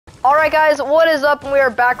Alright guys, what is up? And we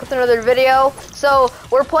are back with another video. So,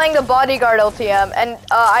 we're playing the Bodyguard LTM, and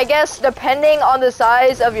I guess depending on the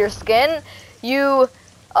size of your skin, you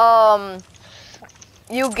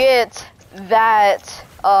get that,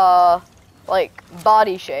 like,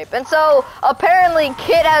 body shape. And so, apparently,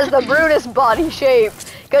 Kit has the Brutus body shape,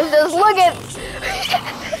 because just look at...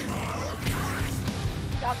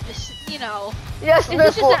 Just, you know, yes,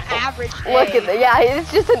 it's just an average day. Look at that. Yeah,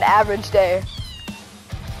 it's just an average day.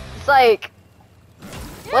 It's like,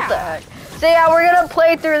 yeah. What the heck? So yeah, we're gonna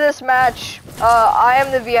play through this match. I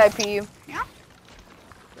am the VIP. Yeah.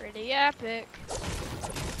 Pretty epic.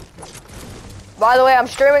 By the way, I'm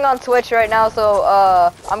streaming on Twitch right now, so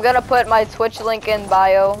I'm gonna put my Twitch link in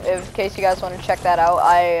bio in case you guys want to check that out.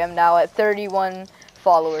 I am now at 31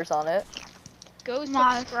 followers on it. Go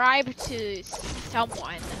subscribe to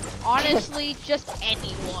someone. Honestly, just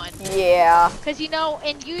anyone. Yeah. Because, you know,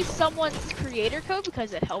 and use someone's creator code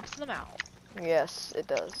because it helps them out. Yes, it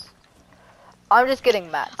does. I'm just getting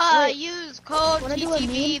mad. Use code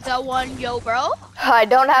TTV the one yo bro. I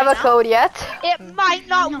don't have a code yet. It might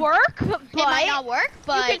not work, but it might not work,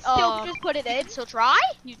 but you can still just put it in. So try.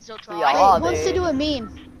 You can still try. Yeah, who wants to do a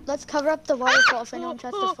meme? Let's cover up the waterfall if anyone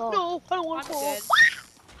tries to fall. No, I don't want to fall.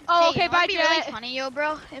 Oh, hey, okay, bye, Jet. Really funny, yo,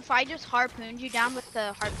 bro. If I just harpooned you down with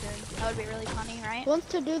the harpoon, that would be really funny, right? Who wants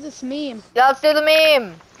to do this meme? Yeah, let's do the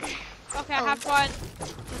meme. Okay, have fun. The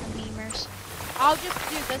memers. I'll just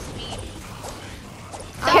do this meme.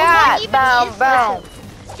 Cat, bow, bow.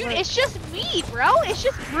 Dude, it's just me, bro. It's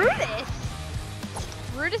just Brutus.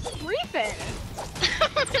 Brutus is briefing.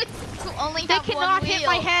 Only they have cannot one hit wheel.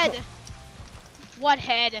 my head. What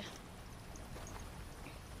head?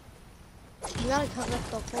 You gotta cover up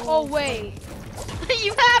the whole. Oh wait.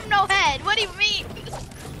 You have no head. What do you mean?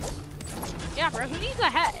 Yeah, bro. Who needs a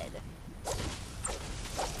head?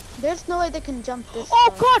 There's no way they can jump this.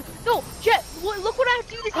 Oh God, no, Jet. Look what I have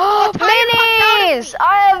to do. This minis!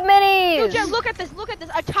 I have minis. No, Jet, look at this. Look at this.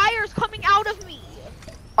 A tire's coming out of me.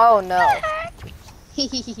 Oh no.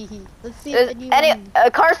 Let's see if anyone...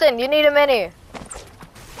 Carson, you need a mini.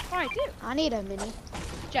 Oh, I do. I need a mini.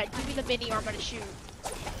 Jet, give me the mini or I'm gonna shoot.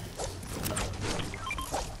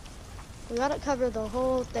 We gotta cover the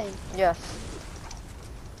whole thing. Yes.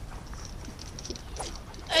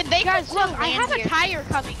 They guys, look, I have a tire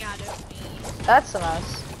coming out of me. That's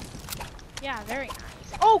nice. Yeah, very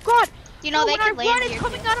nice. Oh God! You know, no, they when can I land run, it's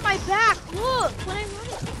coming out of my back. Look, when I run,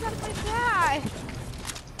 it comes out of my back.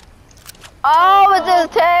 Oh,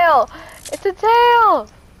 it's a tail. It's a tail.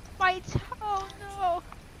 Oh no.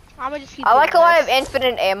 I'm gonna just keep. I like how I have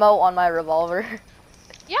infinite ammo on my revolver.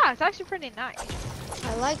 Yeah, it's actually pretty nice.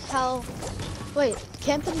 I like how... Wait,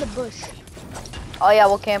 camp in the bush. Oh yeah,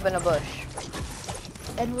 we'll camp in a bush.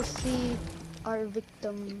 And we'll see our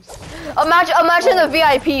victims. Imagine the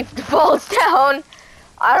VIP falls down.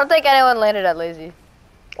 I don't think anyone landed at Lazy.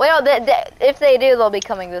 Well, if they do, they'll be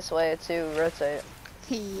coming this way to rotate.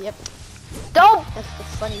 Yep. Don't! That's the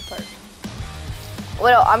funny part.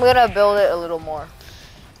 Well, I'm gonna build it a little more.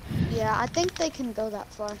 Yeah, I think they can go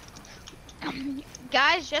that far.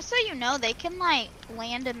 Guys, just so you know, they can like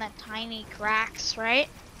land in the tiny cracks, right?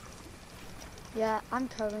 Yeah, I'm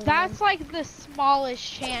covering That's them. like the smallest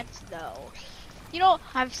chance, though. You know,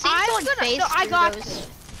 I've seen someone face no, I got those. this.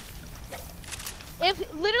 If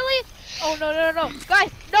literally, oh no, guys,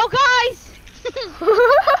 no guys.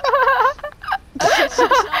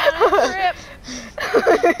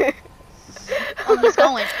 Oh, he's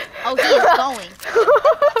going. Oh, he is going.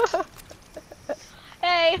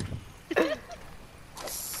 Hey.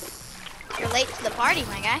 You're late to the party,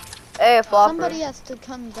 my guy. Hey, Flopper. Somebody has to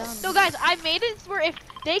come down. So guys, I made it where if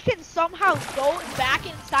they can somehow go back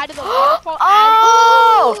inside of the waterfall.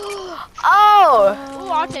 Oh! Oh! Ooh,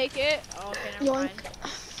 I'll take it. Oh, okay, never mind.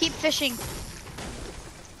 Keep fishing.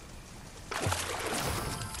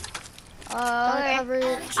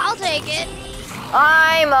 I'll take it.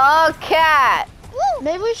 I'm a cat. Woo.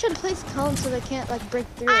 Maybe we should place cones so they can't like break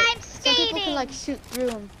through it. I'm So people skating. can like shoot through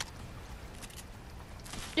them.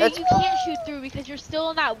 Dude, you can't shoot through because you're still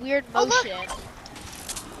in that weird motion.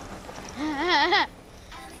 Hey,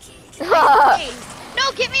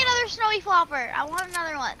 no, get me another snowy flopper. I want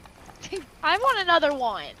another one. I want another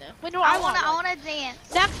one. Wait, no, I want to dance.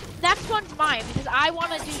 Next one's mine because I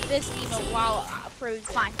want to do this emote while frozen.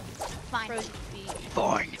 Fine. Frozen feet.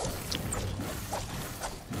 Fine.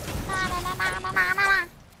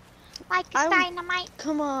 Like dynamite.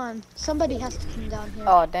 Come on, somebody has to come down here.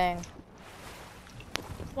 Oh, dang.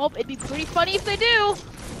 Well, it'd be pretty funny if they do.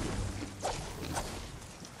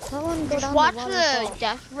 Someone go Just down watch the waterfall. the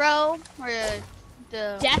death row or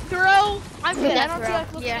the Death row? I'm good. I death don't feel row.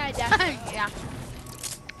 like looking at death row. Yeah.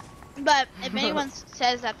 But if anyone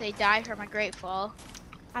says that they die from a great fall,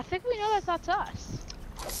 I think we know that's us.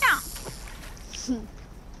 yeah.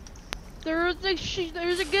 There's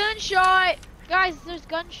a gunshot. Guys, there's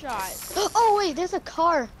gunshot. Oh wait, there's a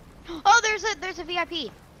car. Oh, there's a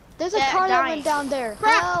VIP. There's a Yeah, car that dying. went down there.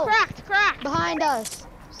 Cracked, Help. cracked. Behind us.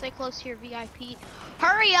 Stay close to your VIP.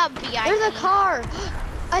 Hurry up, VIP. There's a car.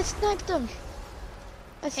 I sniped him.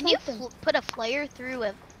 Can you him. put a flare through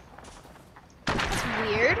a? That's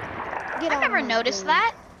weird. Get I out never of my noticed way.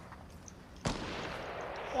 that.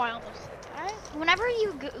 Oh, I almost said that. Whenever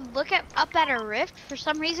you look up at a rift, for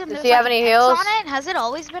some reason Does there's he like have any an X heals? on it. Has it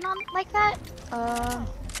always been on like that?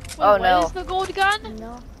 Wait, Oh, what no. is the gold gun?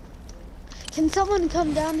 No. Can someone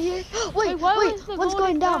come down here? Wait, what wait, was the one's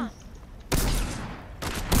golden going down. gun?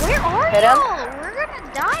 Where are Hit him. y'all? We're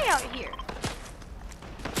gonna die out here.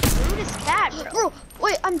 Rude as cat, bro. Bro,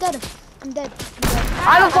 wait, I'm dead. I'm dead.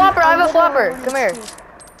 I have a flopper. I have a flopper. Come here.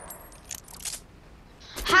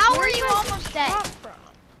 How Where are did you I almost dead? shot from?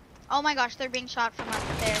 Oh my gosh, they're being shot from up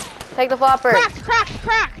there. Take the flopper.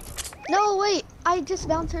 Cracked. No, wait, I just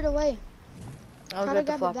bounced it away. I'll Try to get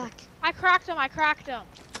the grab it flopper. back. I cracked him.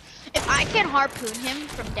 If I can harpoon him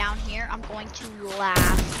from down here, I'm going to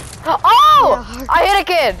laugh. Oh! Yeah, I hit a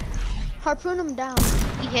kid. Harpoon him down.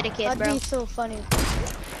 He hit a kid, That'd bro. be so funny.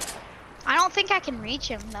 I don't think I can reach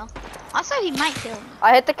him though. Also, he might kill me.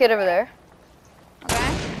 I hit the kid over there.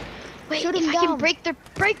 Okay. Wait, Shoot if him I can down. break their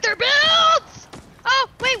builds! Oh,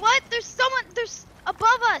 wait, what? There's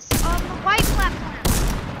above us on the white platform.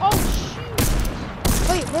 Oh shoot.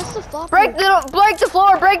 Wait, where's the flopper? Break the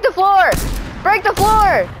floor. Break the floor. Break the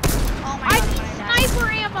floor. Oh my I god, need I'm gonna die. sniper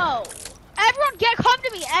ammo. Everyone come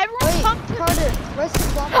to me. Everyone Wait, come to me. Carter, where's the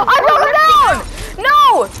flopper? I broke him down.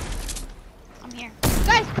 No. I'm here.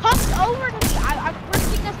 Guys, come over to me. I'm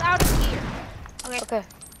pushing us out of here. Okay.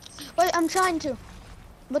 Wait, I'm trying to.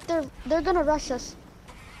 But they're gonna rush us.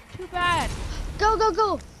 Too bad. Go, go,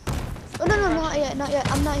 go! Oh, no, not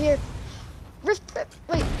yet, I'm not here. Rift,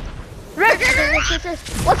 wait. Rift.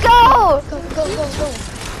 Rift. Let's go. Go.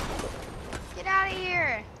 Get out of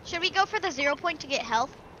here. Should we go for the 0 point to get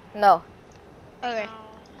health? No. Okay.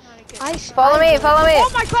 No, not a good Follow me. Follow me.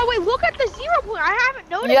 Oh my god, wait, look at the 0 point. I haven't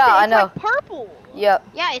noticed Yeah, it. I It's know. like purple. Yep.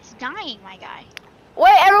 Yeah, it's dying, my guy.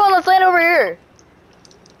 Wait, everyone, let's land over here.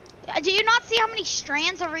 Do you not see how many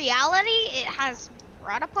strands of reality it has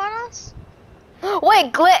brought upon us?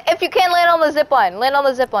 Wait, if you can land on the zip line, land on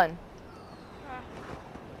the zip line.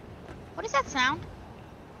 What does that sound?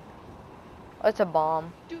 Oh, it's a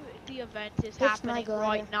bomb. Dude, the event is That's my happening glider.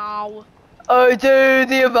 right now. Oh, dude,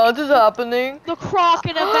 the event is happening. The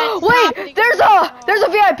Kraken event is happening. Wait, there's a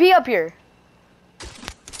VIP up here.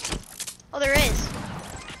 Oh, there is.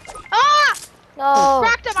 Ah! No.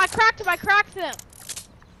 I cracked him.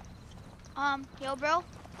 Yo, bro.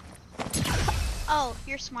 Oh,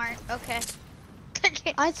 you're smart. Okay.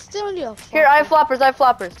 I still need a flopper. Here, I have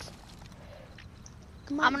floppers.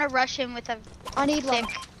 Come on. I'm gonna rush him with a I need stick.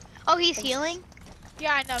 one. Oh, he's healing?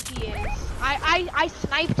 Yeah, I know he is. I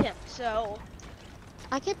sniped him, so.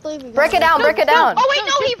 I can't believe we got Break it down, break it down. Oh, wait, No,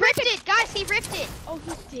 no, he just ripped it. Guys, he ripped it. Oh,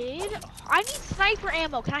 he did? I need sniper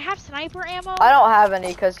ammo. Can I have sniper ammo? I don't have any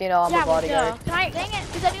because, you know, I'm yeah, a bodyguard. Can I? Dang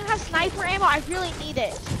it. Does anyone have sniper ammo? I really need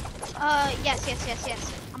it.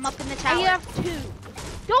 Yes. I'm up in the I tower. have 2.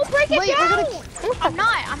 Don't break it Wait, we're down! gonna- I'm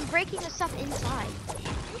not. I'm breaking the stuff inside.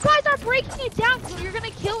 You guys are breaking it down, so you're gonna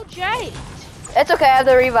kill Jay. It's okay, I have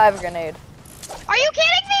the revive grenade. Are you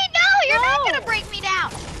kidding me? No, you're not No. gonna break me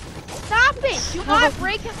down. Stop it! Do not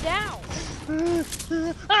break him down.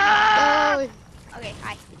 Oh, Okay,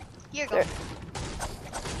 hi. Here you go. There.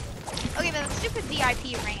 Okay, the stupid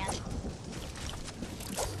VIP ran.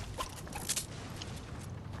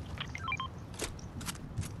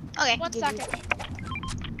 Okay. 1 second.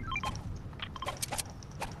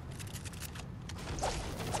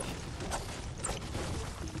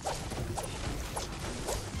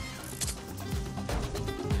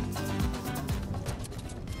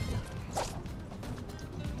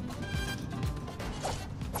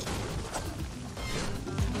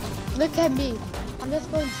 look at me. I'm just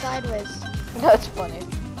going sideways. That's funny.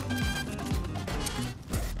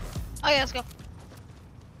 Okay, let's go.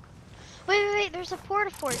 Wait. There's a porta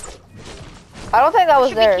fort. I don't think that was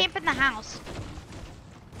Should there. we camp in the house?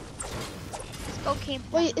 Let's go camp.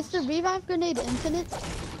 in the Wait, is the house. revive grenade infinite?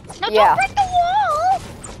 No, Yeah. don't break the wall.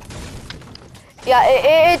 Yeah,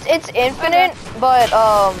 it's infinite, but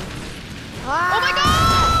Oh my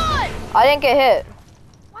god! I didn't get hit.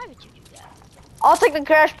 Why would you do that? I'll take the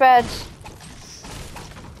crash pads.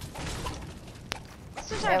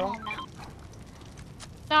 This is our Yeah. home now.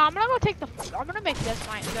 No, I'm gonna go take the. I'm gonna make this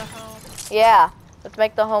the home. Yeah. Let's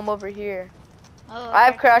make the home over here. Oh, I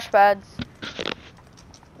have okay. crash pads.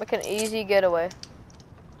 Make an easy getaway.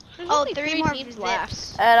 There's Oh, only 3 three more teams zips.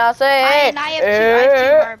 left. And I'll say, hey, And I have two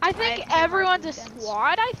I I have think two everyone's a harpoon guns.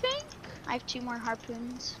 squad. I think I have 2 more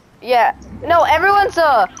harpoons. yeah. No, everyone's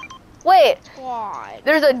wait, squad.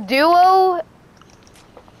 there's a duo.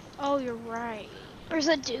 Oh, you're right. There's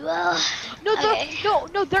a duo. No, Okay.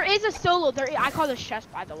 no, there is a solo. I call this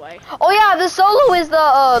chest, by the way. Oh yeah, the solo is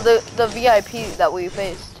the VIP that we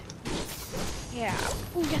faced. Yeah.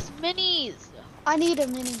 Ooh, yes, minis. I need a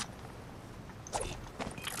mini.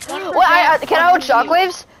 Wait, can I hold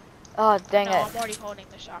shockwaves? Oh, dang No, it. I'm already holding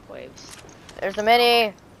the shockwaves. There's a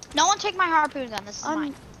mini. No one take my harpoon gun. This is I'm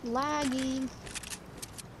mine. lagging.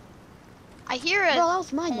 I hear Bro, a that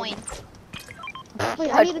was mine. coin.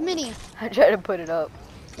 Wait, I need a mini. I tried to put it up.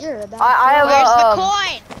 You're a bad. I have Where's a,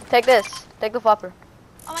 the coin? take this. Take the flopper.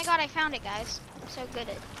 Oh my god, I found it, guys. I'm so good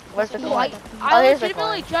at. Where's the No, coin? I here's the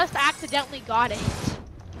legitimately coin. just accidentally got it.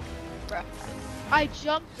 Bruh. I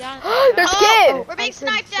jumped down. There's Oh, kid! We're being I said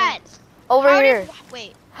sniped at. Over How here.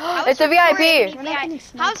 Wait. how is It's a there 4 VIP. enemy We're not getting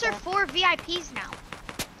How's sniped there at. 4 VIPs now?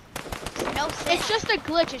 No sense. It's just a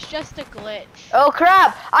glitch. It's just a glitch. Oh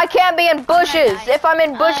crap! I can't be in bushes. die. If I'm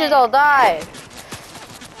in bushes, Oh. I'll die.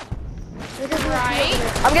 We're just Right?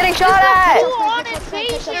 I'm getting shot at. Full on Catch up,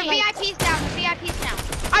 invasion. catch up, There are catch up. VIPs down. There are VIPs down.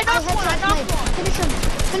 I knocked one. I knocked one. Finish him.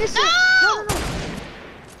 Finish him. No! No.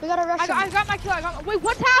 We gotta rush him. I got my kill. Wait,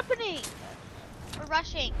 what's happening? We're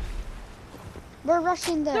rushing. We're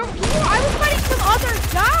rushing them. I was fighting some other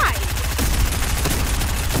guy.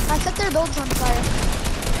 I set their builds on fire.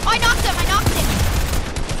 Oh, I knocked him. I knocked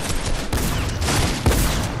him.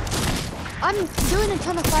 I'm doing a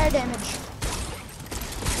ton of fire damage.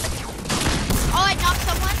 Oh, I knocked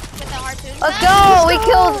someone with a harpoon. Let's gun. go. We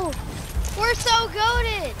killed. We're so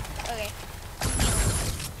goated. Okay.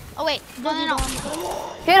 Oh wait. No.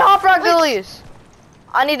 Hit hop rock lilies.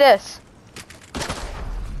 I need this.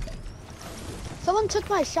 Someone took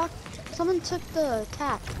my shock. Someone took the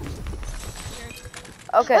tap.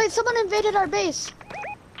 Okay. Wait, someone invaded our base.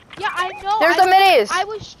 Yeah, I know. There's the minis. I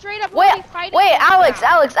was straight up Wait, already fighting. wait, this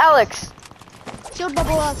Alex, guy. Alex. Shield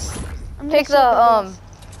bubble us. I'm gonna Take shield bubble the us.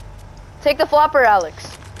 take the flopper,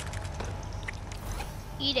 Alex.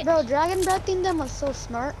 Eat it. Bro, dragon breathing them was so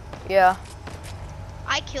smart. Yeah.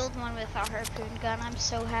 I killed one with a harpoon gun. I'm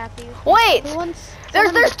so happy. Wait. Who wants?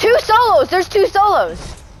 There's 2 solos. There's 2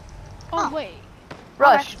 solos. Oh wait.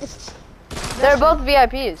 Rush. It's They're both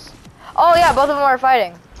VIPs. Oh yeah, both of them are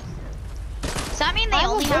fighting. Does that mean they I have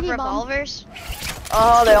a only have baby bomb. revolvers?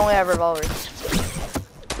 Oh, they only have revolvers.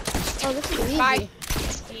 oh, this is easy. Bye.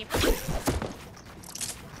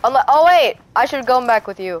 Oh wait, I should go back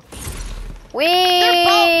with you. They're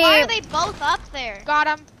both. Why are they both up there? Got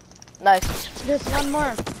him. Nice. There's one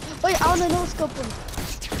more. Wait, I wanna no scope him.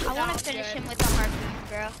 I want to finish him with a harpoon,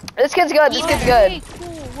 bro. This kid's good. This kid's Okay, good.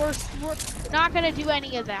 cool. We're not gonna do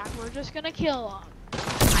any of that. We're just gonna kill him.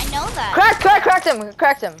 I know that. Cracked him.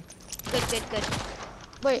 Cracked him. Good.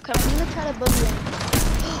 Wait, I'm gonna try to boogie him.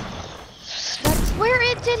 Where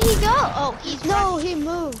did he go? Oh, he's No, he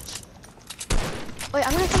moved. Wait,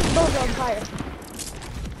 I'm gonna set the builds on fire.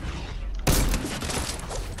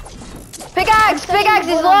 Pickaxe, Setting pickaxe,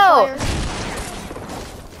 the he's boat on low. fire.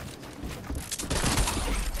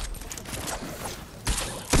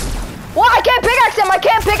 What? I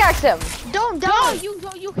can't pickaxe him. Don't die. No,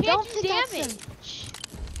 you can't Don't do pickaxe damage. him.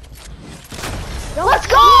 Don't Let's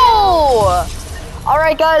go!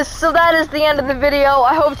 Alright guys, so that is the end of the video.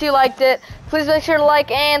 I hope you liked it. Please make sure to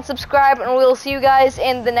like and subscribe, and we'll see you guys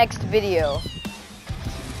in the next video.